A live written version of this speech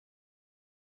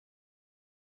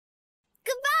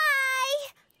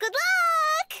Goodbye! Good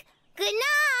luck! Good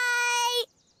night!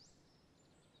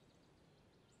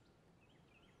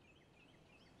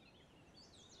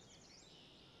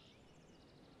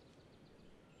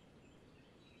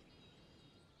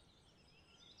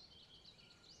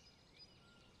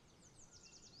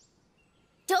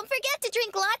 Don't forget to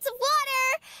drink lots of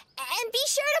water! And be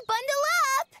sure to bundle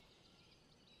up!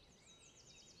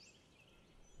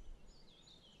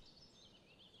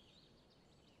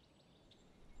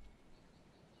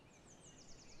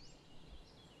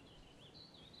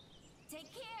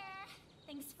 Take care!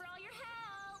 Thanks for all your help!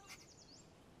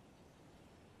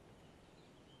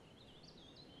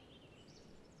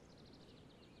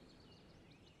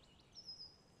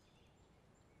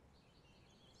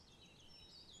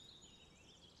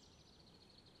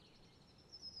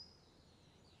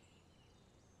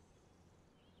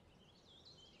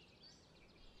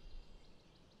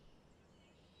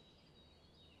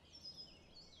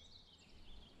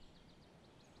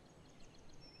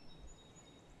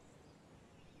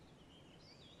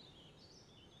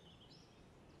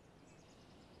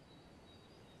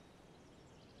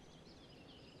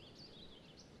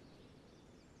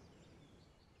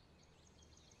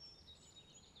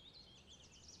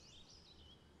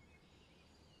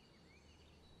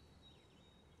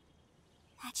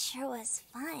 That sure was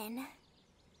fun.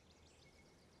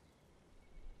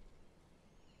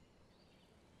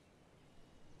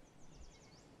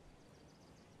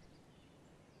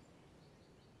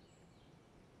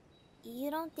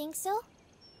 You don't think so?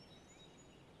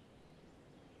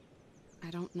 I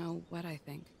don't know what I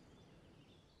think.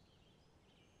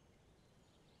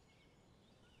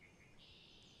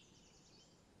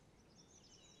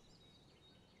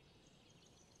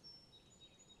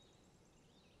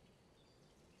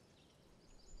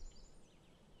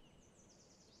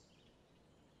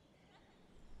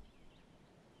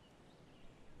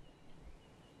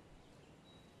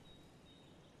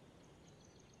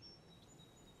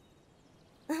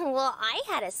 Well, I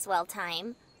had a swell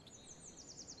time.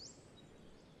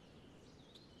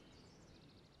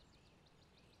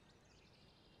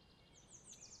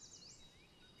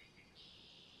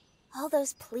 All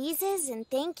those pleases and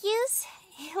thank yous,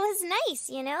 it was nice,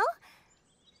 you know?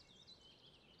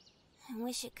 I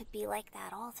wish it could be like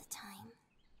that all the time.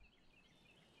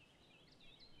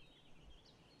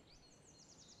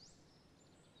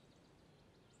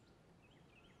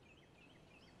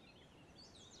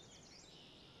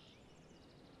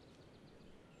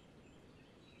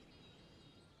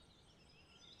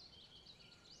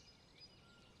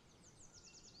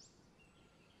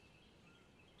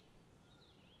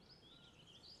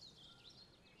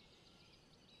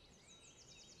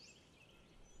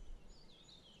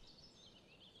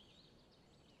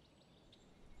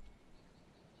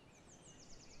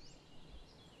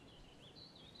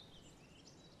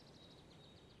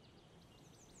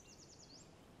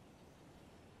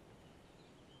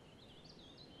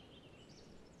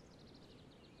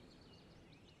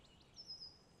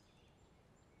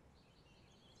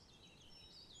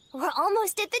 We're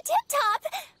almost at the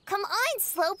tip-top! Come on,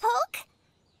 Slowpoke!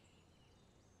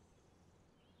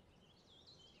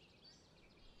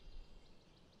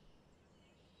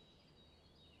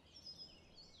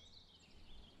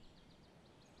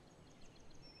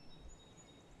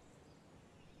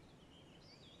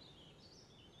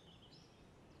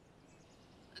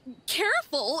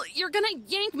 Careful! You're gonna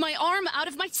yank my arm out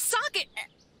of my socket!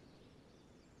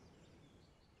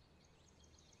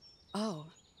 Oh.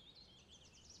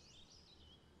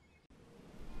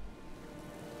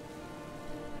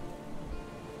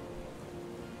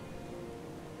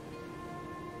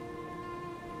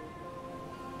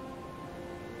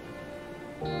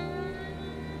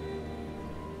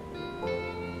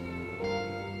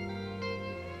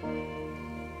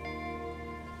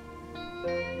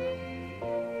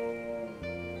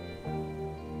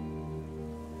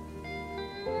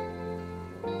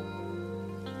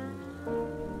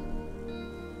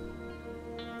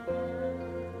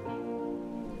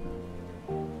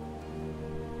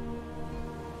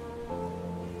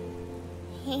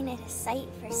 Ain't it a sight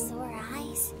for sore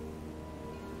eyes?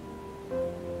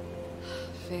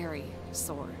 Very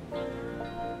sore.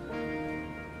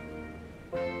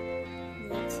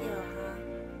 Me too, huh?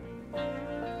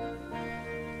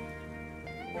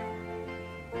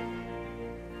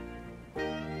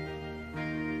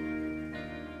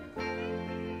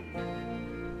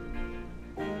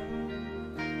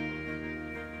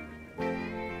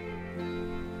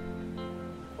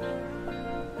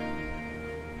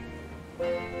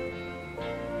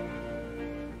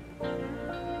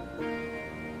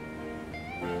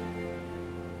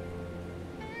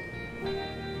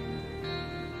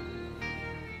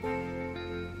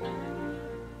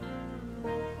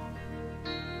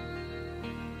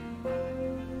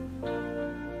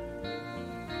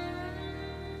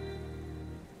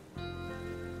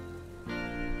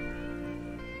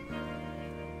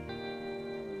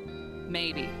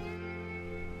 Maybe.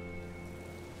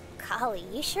 Golly,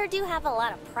 you sure do have a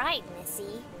lot of pride,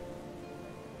 Missy.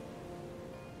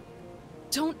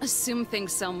 Don't assume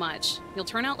things so much. You'll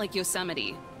turn out like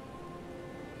Yosemite.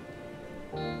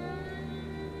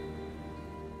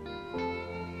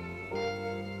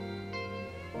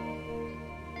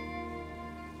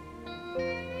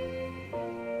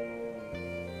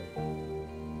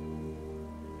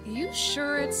 You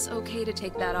sure it's okay to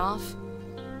take that off?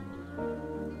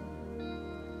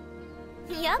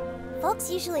 Yup. Folks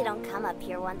usually don't come up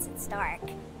here once it's dark.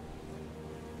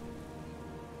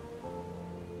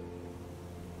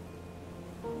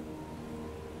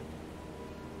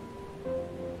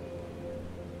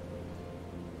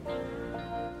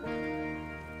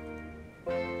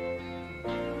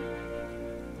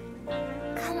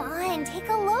 Come on, take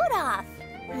a load off.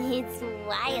 It's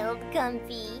wild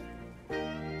comfy.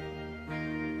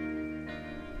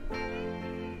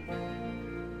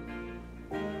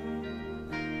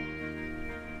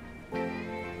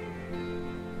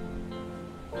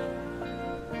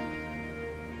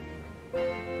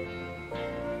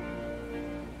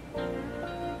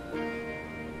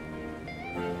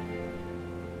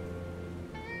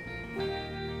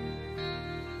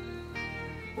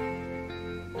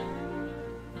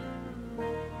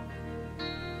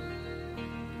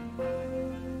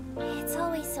 It's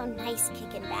always so nice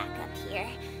kicking back up here.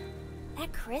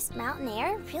 That crisp mountain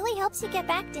air really helps you get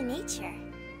back to nature.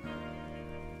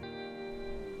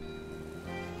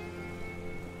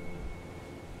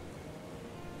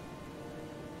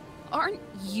 Aren't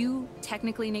you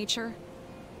technically nature?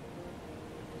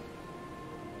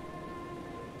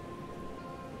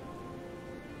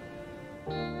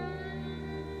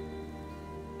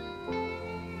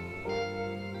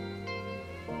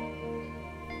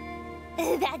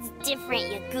 That's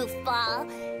different, you goofball.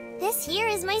 This here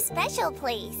is my special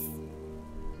place.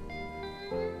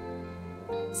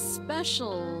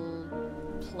 Special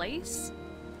place?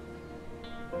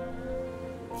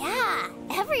 Yeah,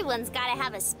 everyone's gotta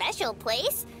have a special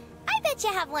place. I bet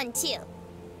you have one too.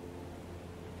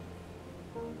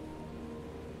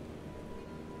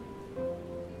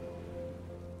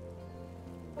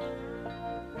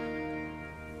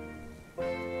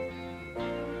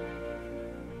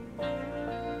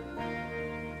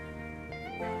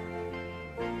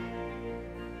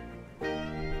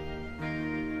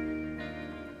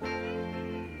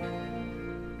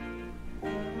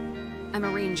 I'm a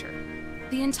ranger.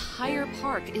 The entire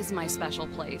park is my special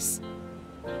place.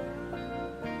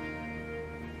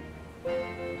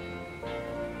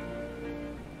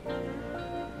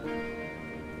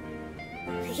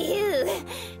 Phew,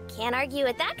 can't argue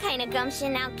with that kind of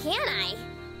gumption now, can I?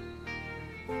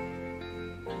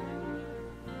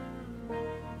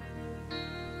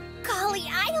 Golly,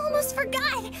 I almost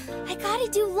forgot! I gotta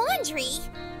do laundry!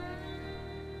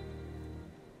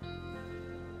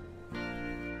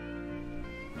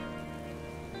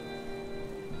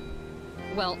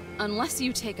 Well, unless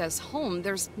you take us home,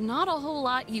 there's not a whole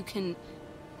lot you can...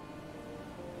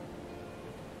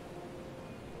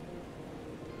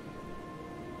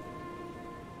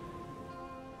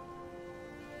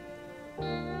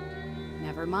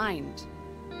 Never mind.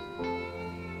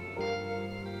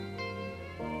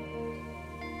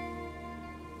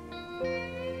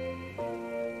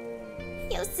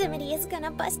 Yosemite is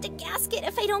gonna bust a gasket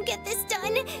if I don't get this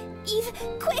done. Eve,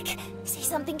 quick! Say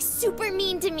something super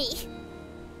mean to me.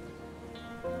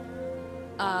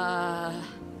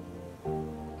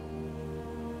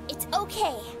 It's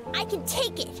okay. I can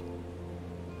take it.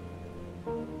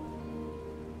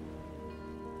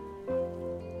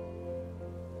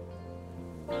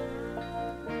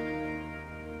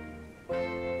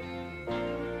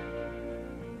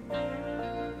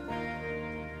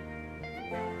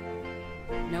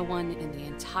 No one in the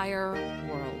entire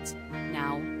world,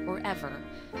 now or ever,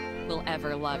 will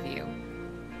ever love you.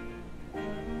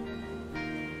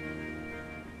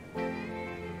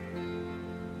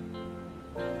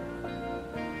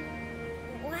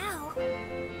 Wow,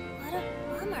 what a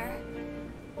bummer.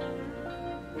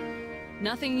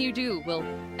 Nothing you do will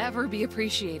ever be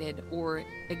appreciated or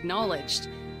acknowledged.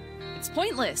 It's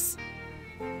pointless.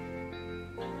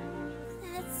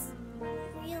 That's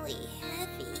really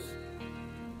heavy.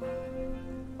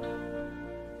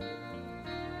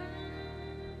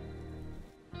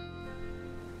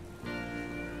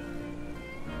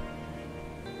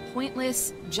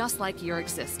 Pointless, just like your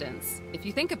existence. If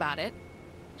you think about it,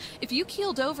 if you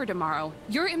keeled over tomorrow,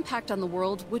 your impact on the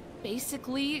world would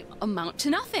basically amount to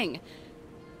nothing.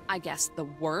 I guess the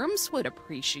worms would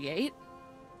appreciate.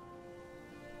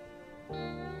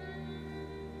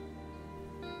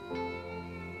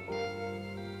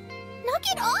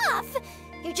 it off!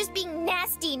 You're just being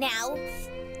nasty now.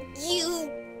 You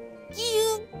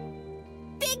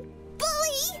big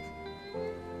bully!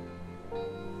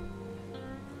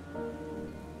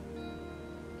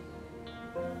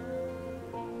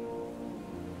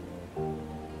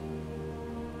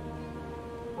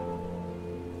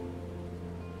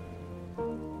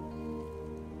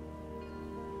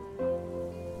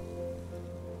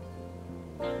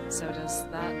 So does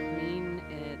that mean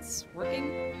it's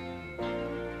working?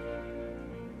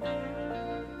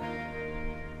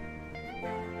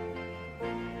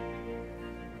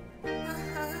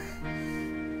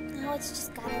 Now it's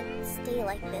just gotta stay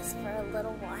like this for a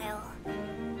little while.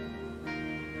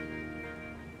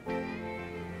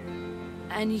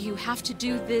 And you have to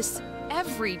do this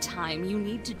every time you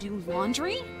need to do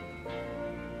laundry?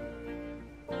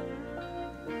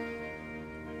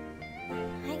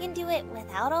 I can do it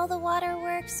without all the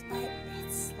waterworks, but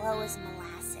it's slow as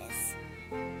molasses.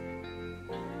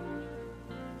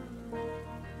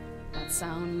 That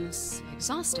sounds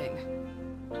exhausting.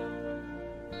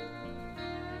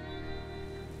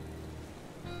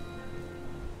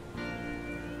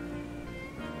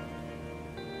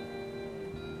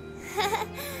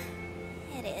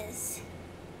 It is.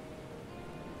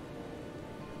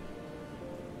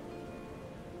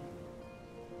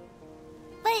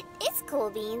 But it's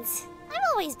cool beans. I've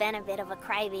always been a bit of a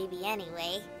crybaby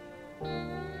anyway.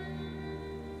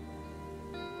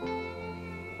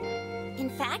 In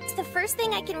fact, the first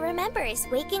thing I can remember is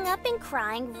waking up and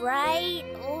crying right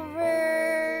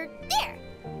over there.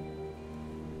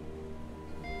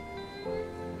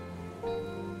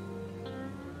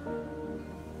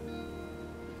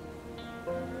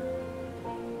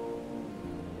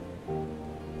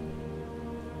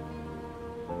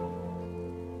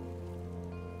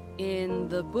 In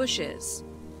the bushes.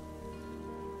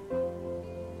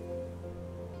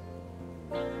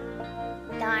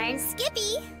 Darn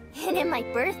Skippy! And in my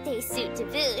birthday suit to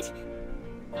boot.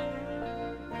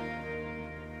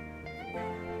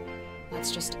 That's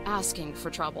just asking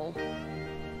for trouble. I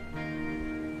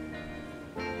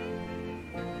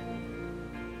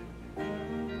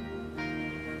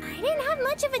didn't have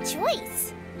much of a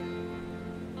choice.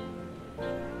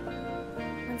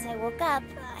 Once I woke up,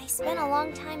 I spent a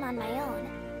long time on my own.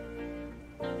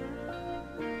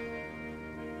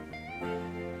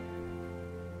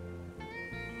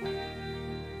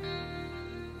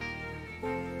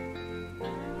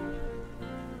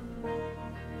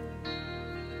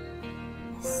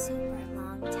 A super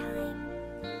long time.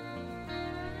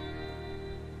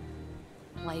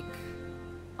 Like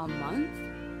a month?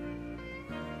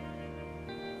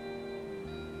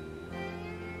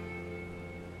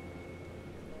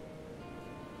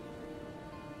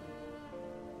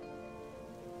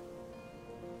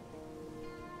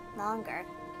 Longer.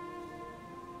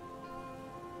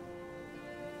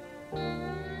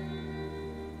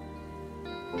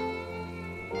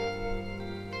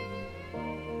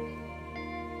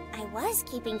 I was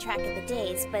keeping track of the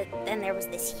days, but then there was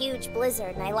this huge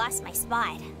blizzard and I lost my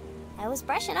spot. I was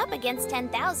brushing up against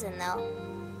 10,000 though.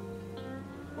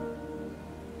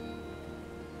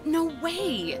 No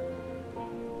way!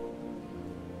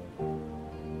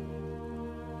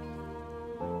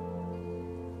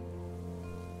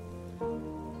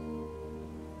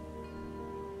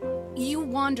 You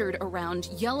wandered around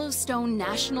Yellowstone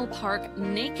National Park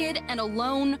naked and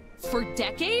alone for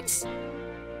decades?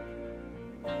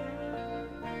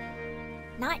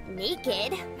 Not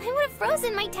naked. I would have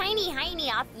frozen my tiny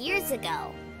hiney off years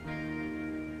ago.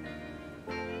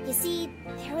 You see,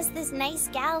 there was this nice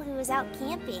gal who was out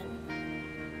camping.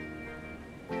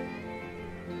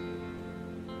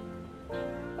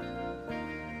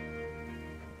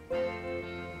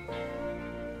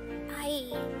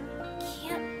 I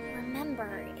can't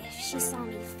remember if she saw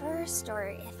me first or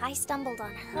if I stumbled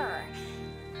on her.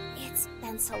 It's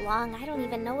been so long, I don't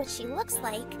even know what she looks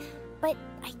like. But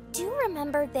I do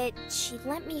remember that she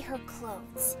lent me her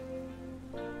clothes.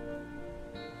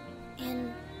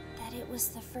 And that it was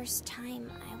the first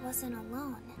time I wasn't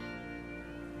alone.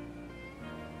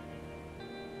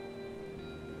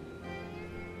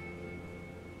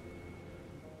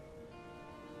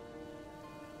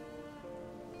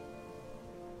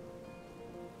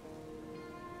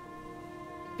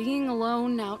 Being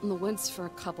alone out in the woods for a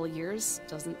couple years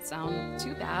doesn't sound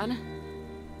too bad.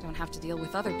 Don't have to deal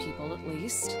with other people, at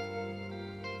least.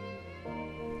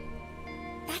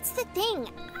 That's the thing.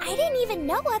 I didn't even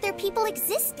know other people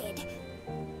existed.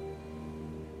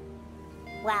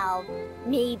 Well,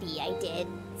 maybe I did.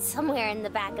 Somewhere in the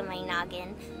back of my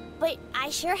noggin. But I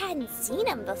sure hadn't seen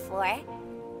them before.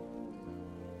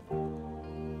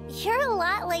 You're a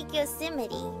lot like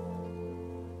Yosemite.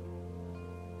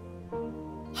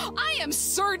 I am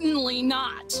certainly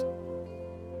not!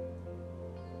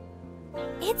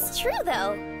 It's true,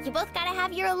 though. You both gotta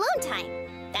have your alone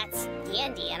time. That's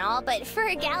dandy and all, but for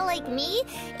a gal like me,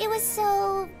 it was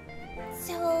so...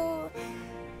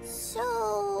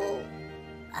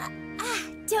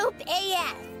 dope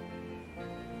AF.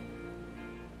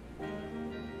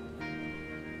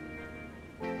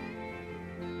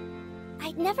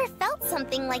 I'd never felt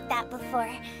something like that before.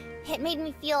 It made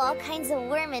me feel all kinds of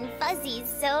warm and fuzzy,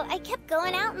 so I kept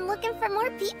going out and looking for more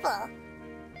people.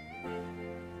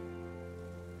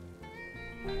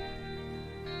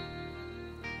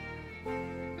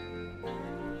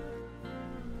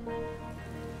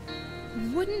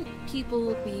 Wouldn't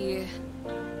people be...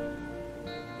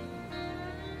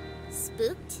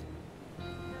 Spooked?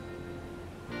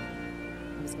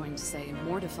 I was going to say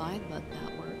mortified, but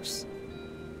that works.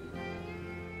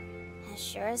 As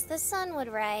sure as the sun would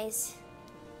rise.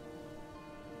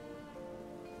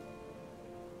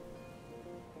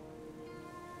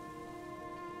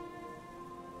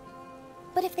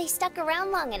 But if they stuck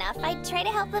around long enough, I'd try to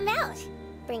help them out.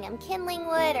 Bring them kindling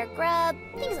wood or grub,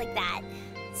 things like that.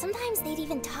 Sometimes they'd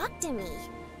even talk to me.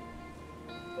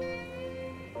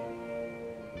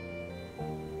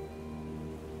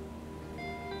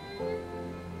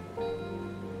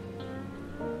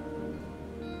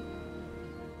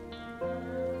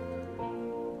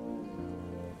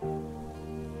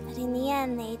 But in the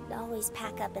end, they'd always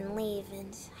pack up and leave,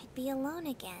 and I'd be alone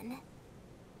again.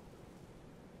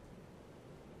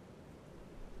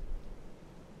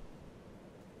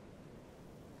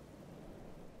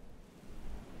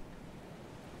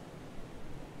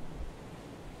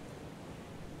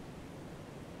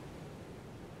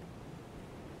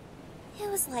 It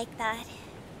was like that.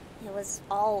 It was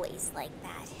always like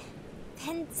that.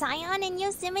 Then Zion and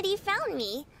Yosemite found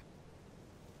me.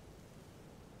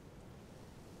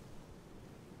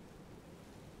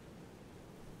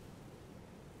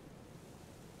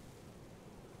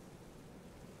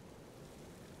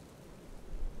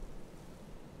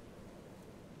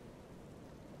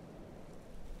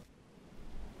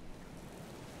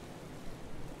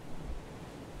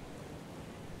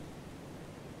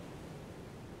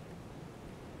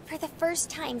 For the first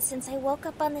time since I woke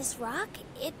up on this rock,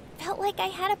 it felt like I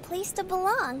had a place to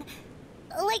belong.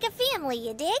 Like a family,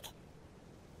 you dig?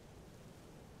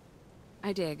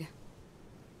 I dig.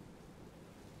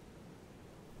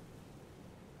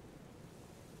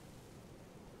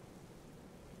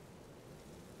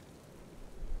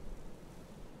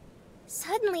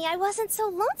 Suddenly, I wasn't so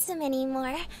lonesome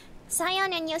anymore.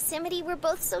 Zion and Yosemite were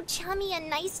both so chummy and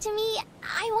nice to me.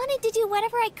 I wanted to do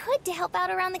whatever I could to help out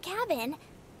around the cabin.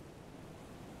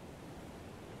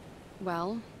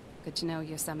 Well, good to know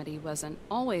Yosemite wasn't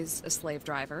always a slave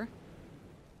driver.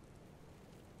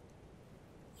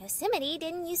 Yosemite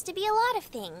didn't used to be a lot of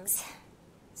things.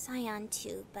 Zion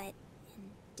too, but in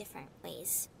different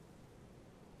ways.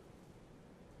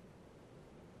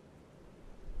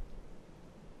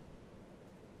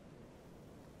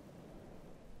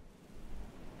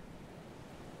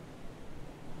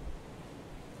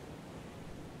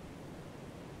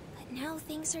 But now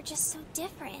things are just so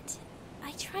different.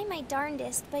 I try my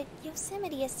darndest, but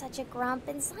Yosemite is such a grump,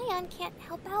 and Zion can't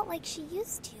help out like she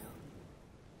used to.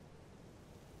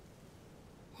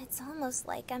 It's almost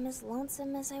like I'm as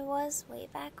lonesome as I was way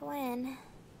back when.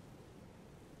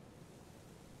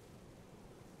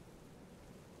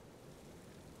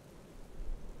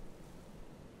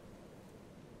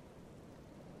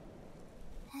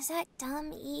 Is that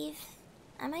dumb, Eve?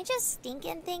 Am I just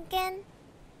stinking thinking?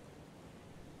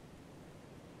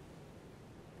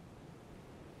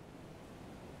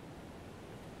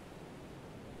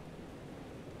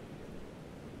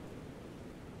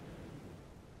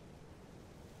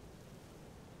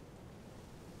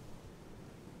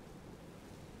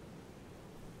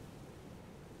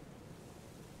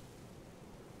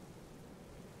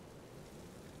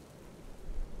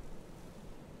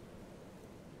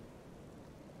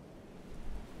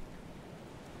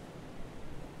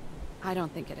 I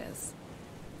don't think it is.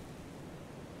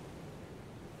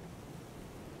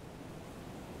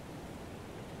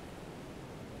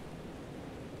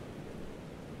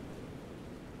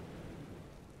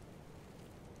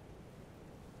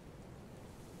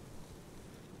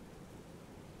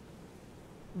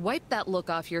 Wipe that look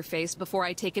off your face before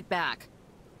I take it back.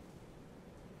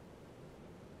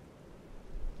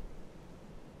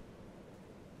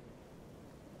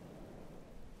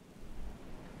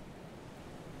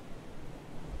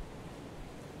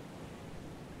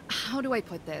 How do I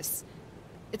put this?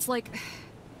 It's like...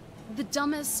 The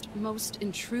dumbest, most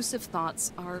intrusive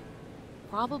thoughts are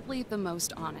probably the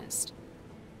most honest.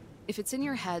 If it's in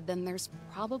your head, then there's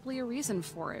probably a reason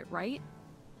for it, right?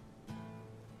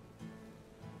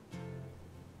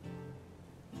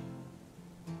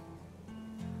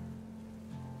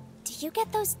 Do you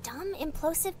get those dumb,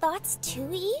 implosive thoughts too,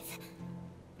 Eve?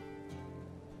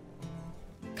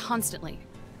 Constantly.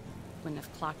 Wouldn't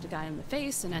have clocked a guy in the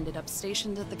face and ended up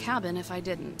stationed at the cabin if I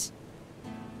didn't.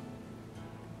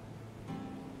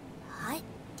 Hot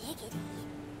diggity.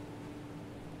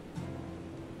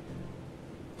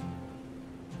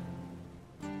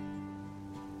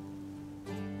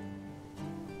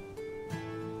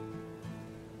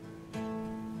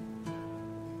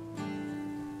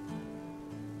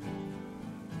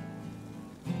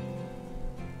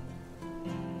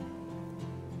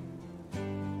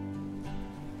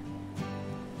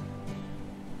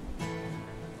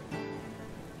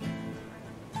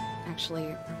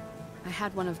 Actually, I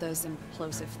had one of those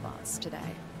implosive thoughts today.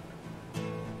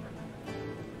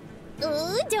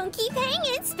 Ooh, don't keep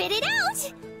hanging! Spit it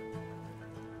out!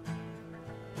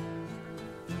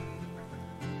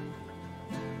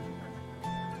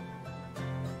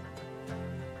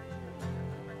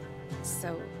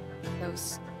 So,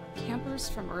 those campers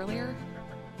from earlier?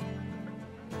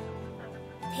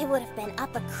 They would have been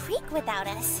up a creek without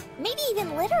us. Maybe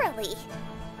even literally.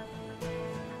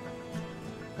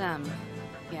 Them,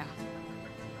 yeah.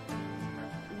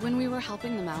 When we were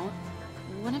helping them out,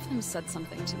 one of them said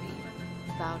something to me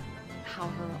about how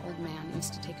her old man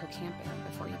used to take her camping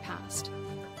before he passed.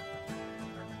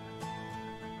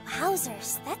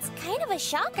 Wowzers, that's kind of a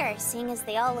shocker, seeing as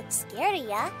they all looked scared of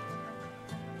ya.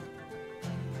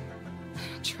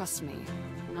 Trust me,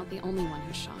 I'm not the only one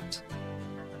who's shocked.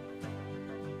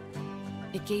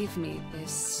 It gave me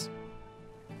this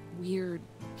weird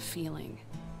feeling.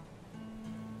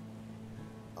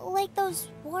 Like those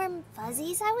warm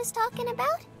fuzzies I was talking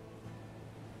about?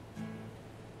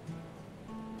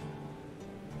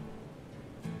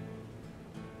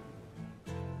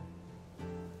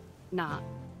 Nah,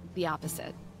 the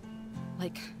opposite.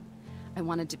 Like, I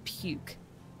wanted to puke.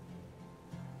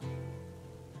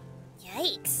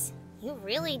 Yikes. You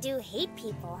really do hate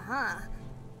people, huh?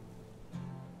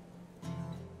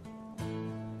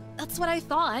 That's what I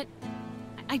thought.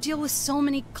 I deal with so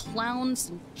many clowns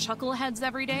and chuckleheads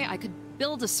every day, I could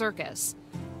build a circus.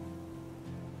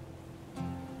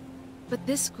 But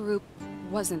this group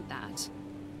wasn't that.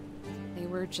 They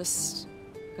were just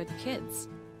good kids.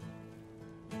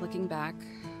 Looking back,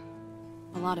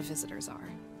 a lot of visitors are.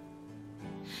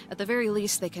 At the very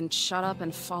least, they can shut up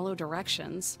and follow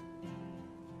directions.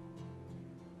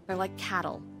 They're like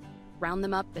cattle. Round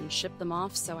them up and ship them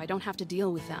off so I don't have to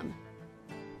deal with them.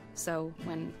 So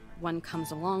when one comes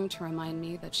along to remind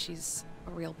me that she's a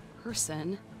real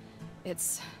person,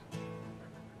 it's...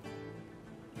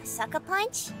 A sucker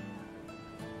punch?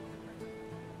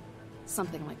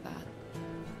 something like that.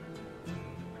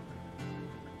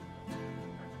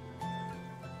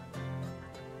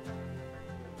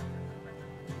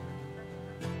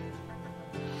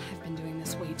 I've been doing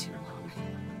this way too long.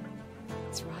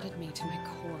 It's rotted me to my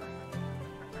core.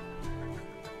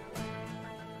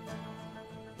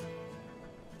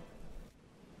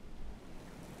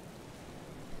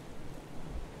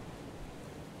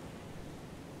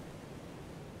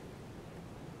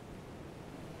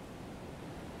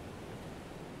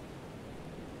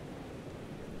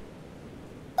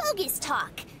 Bogus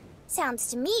talk. Sounds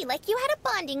to me like you had a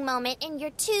bonding moment and you're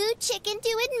too chicken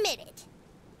to admit it.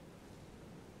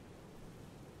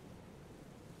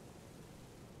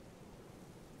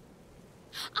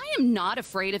 I am not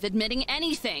afraid of admitting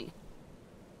anything.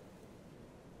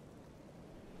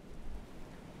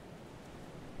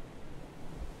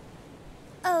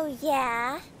 Oh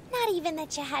yeah? Not even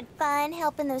that you had fun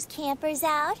helping those campers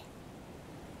out?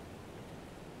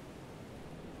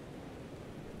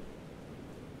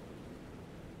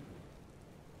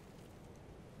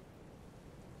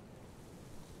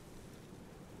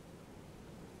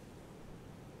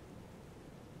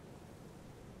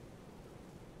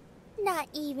 Not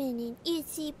even an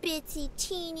itsy bitsy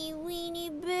teeny weeny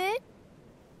bit?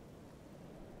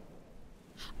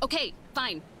 Okay,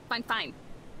 fine, fine, fine.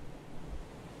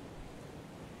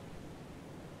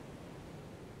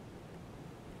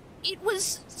 It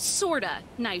was sorta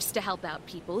nice to help out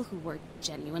people who were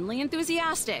genuinely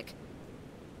enthusiastic.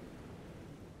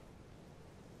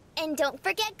 And don't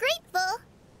forget grateful.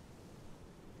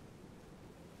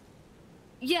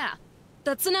 Yeah,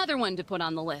 that's another one to put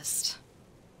on the list.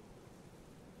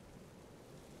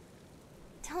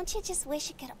 Don't you just wish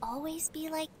it could always be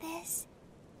like this?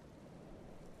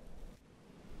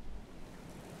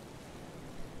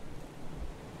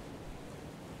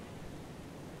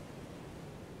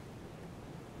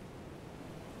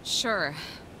 Sure.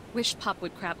 Wish Pop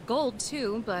would crap gold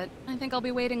too, but I think I'll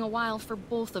be waiting a while for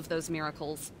both of those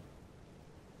miracles.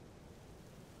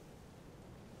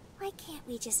 Why can't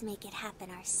we just make it happen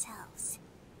ourselves?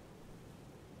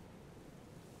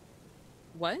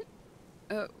 What?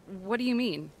 What do you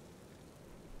mean?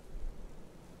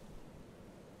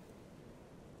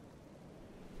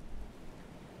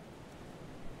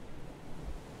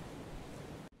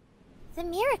 The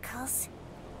miracles.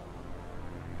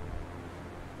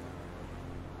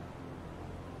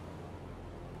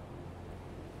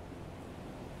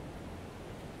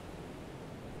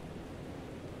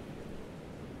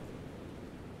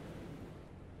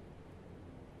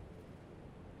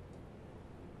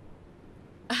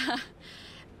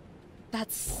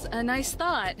 That's a nice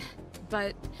thought,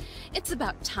 but it's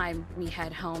about time we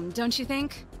head home, don't you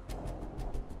think?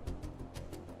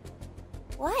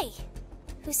 Why?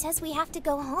 Who says we have to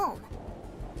go home?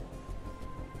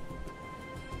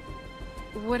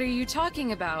 What are you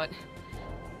talking about?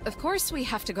 Of course we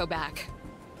have to go back.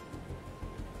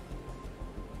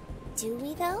 Do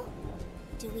we, though?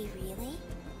 Do we really?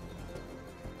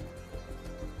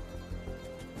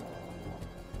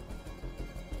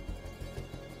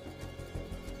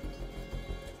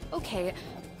 Okay,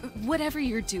 whatever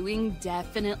you're doing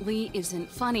definitely isn't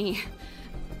funny.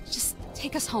 Just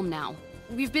take us home now.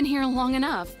 We've been here long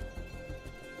enough.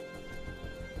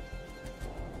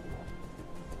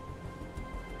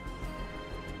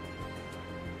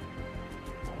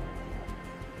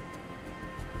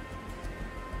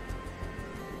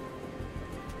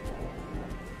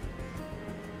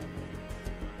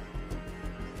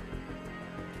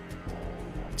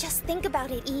 Just think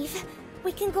about it, Eve.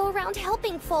 We can go around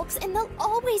helping folks and they'll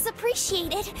always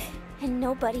appreciate it. And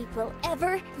nobody will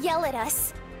ever yell at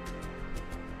us.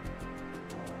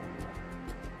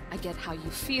 I get how you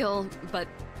feel, but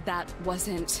that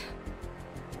wasn't...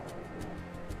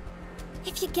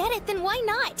 If you get it, then why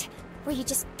not? Were you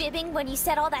just fibbing when you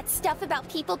said all that stuff about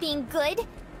people being good?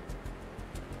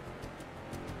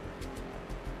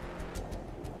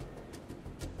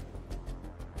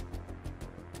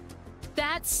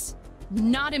 That's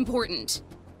not important.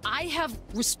 I have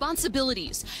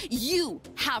responsibilities. You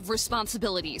have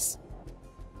responsibilities.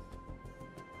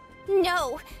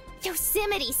 No!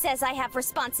 Yosemite says I have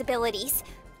responsibilities.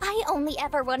 I only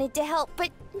ever wanted to help, but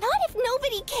not if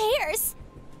nobody cares.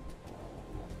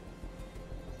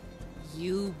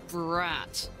 You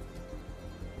brat.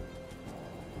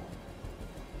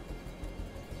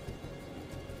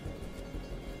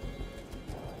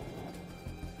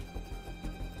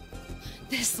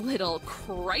 This little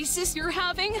crisis you're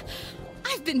having?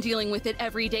 I've been dealing with it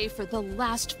every day for the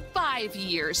last 5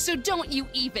 years, so don't you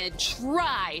even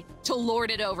try to lord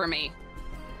it over me.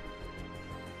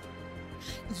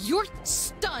 Your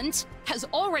stunt has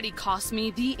already cost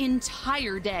me the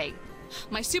entire day.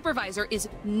 My supervisor is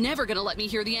never gonna let me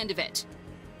hear the end of it.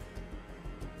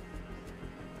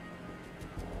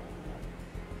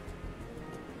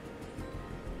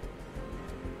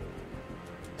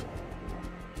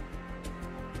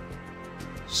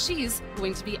 She's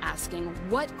going to be asking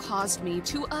what caused me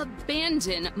to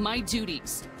abandon my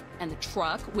duties. And the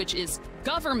truck, which is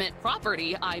government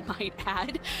property, I might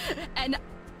add, and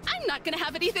I'm not gonna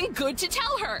have anything good to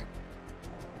tell her.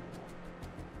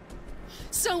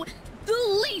 So,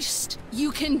 the least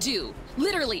you can do,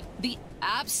 literally the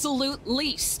absolute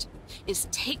least, is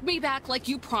take me back like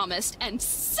you promised and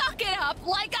suck it up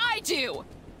like I do!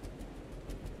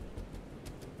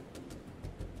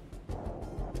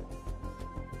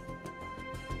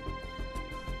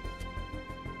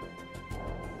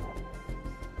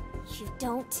 You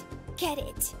don't get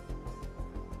it.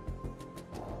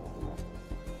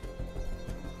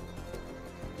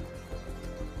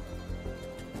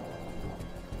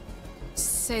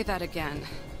 Say that again.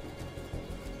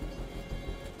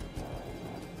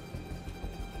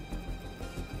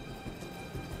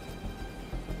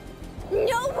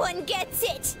 No one gets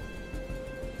it!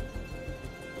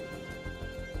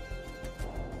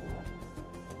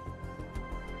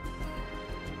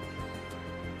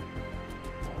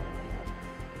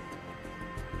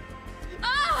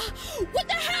 Ah! What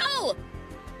the hell?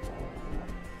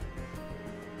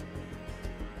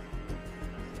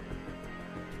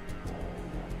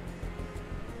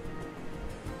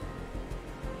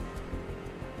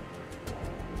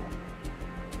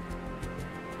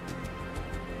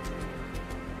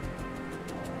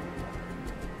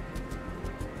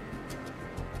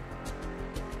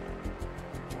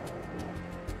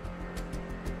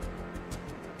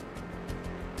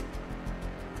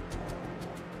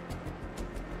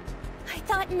 I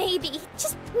thought maybe,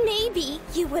 just maybe,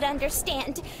 you would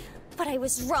understand. But I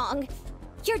was wrong.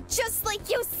 You're just like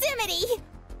Yosemite!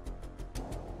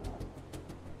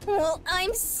 Well,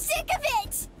 I'm sick of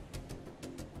it!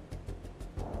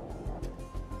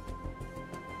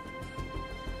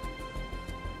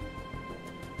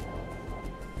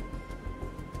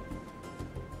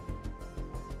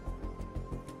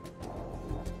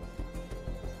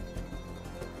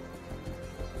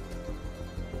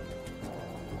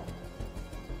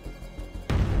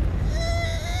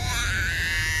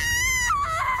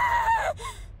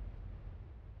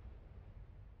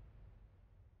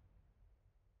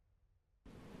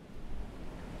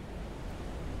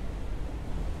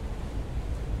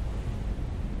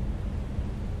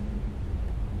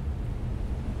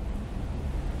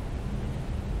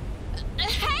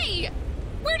 Hey!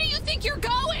 Where do you think you're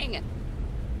going?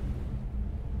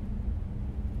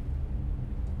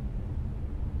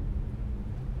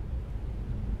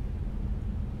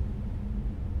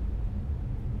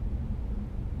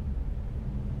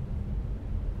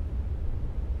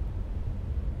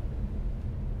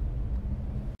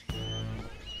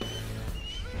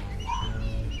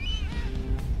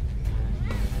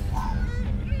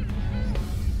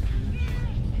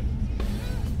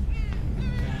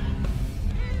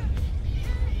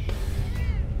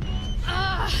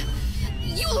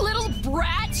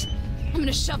 Brat! I'm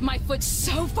gonna shove my foot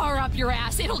so far up your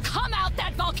ass, it'll come out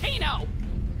that volcano!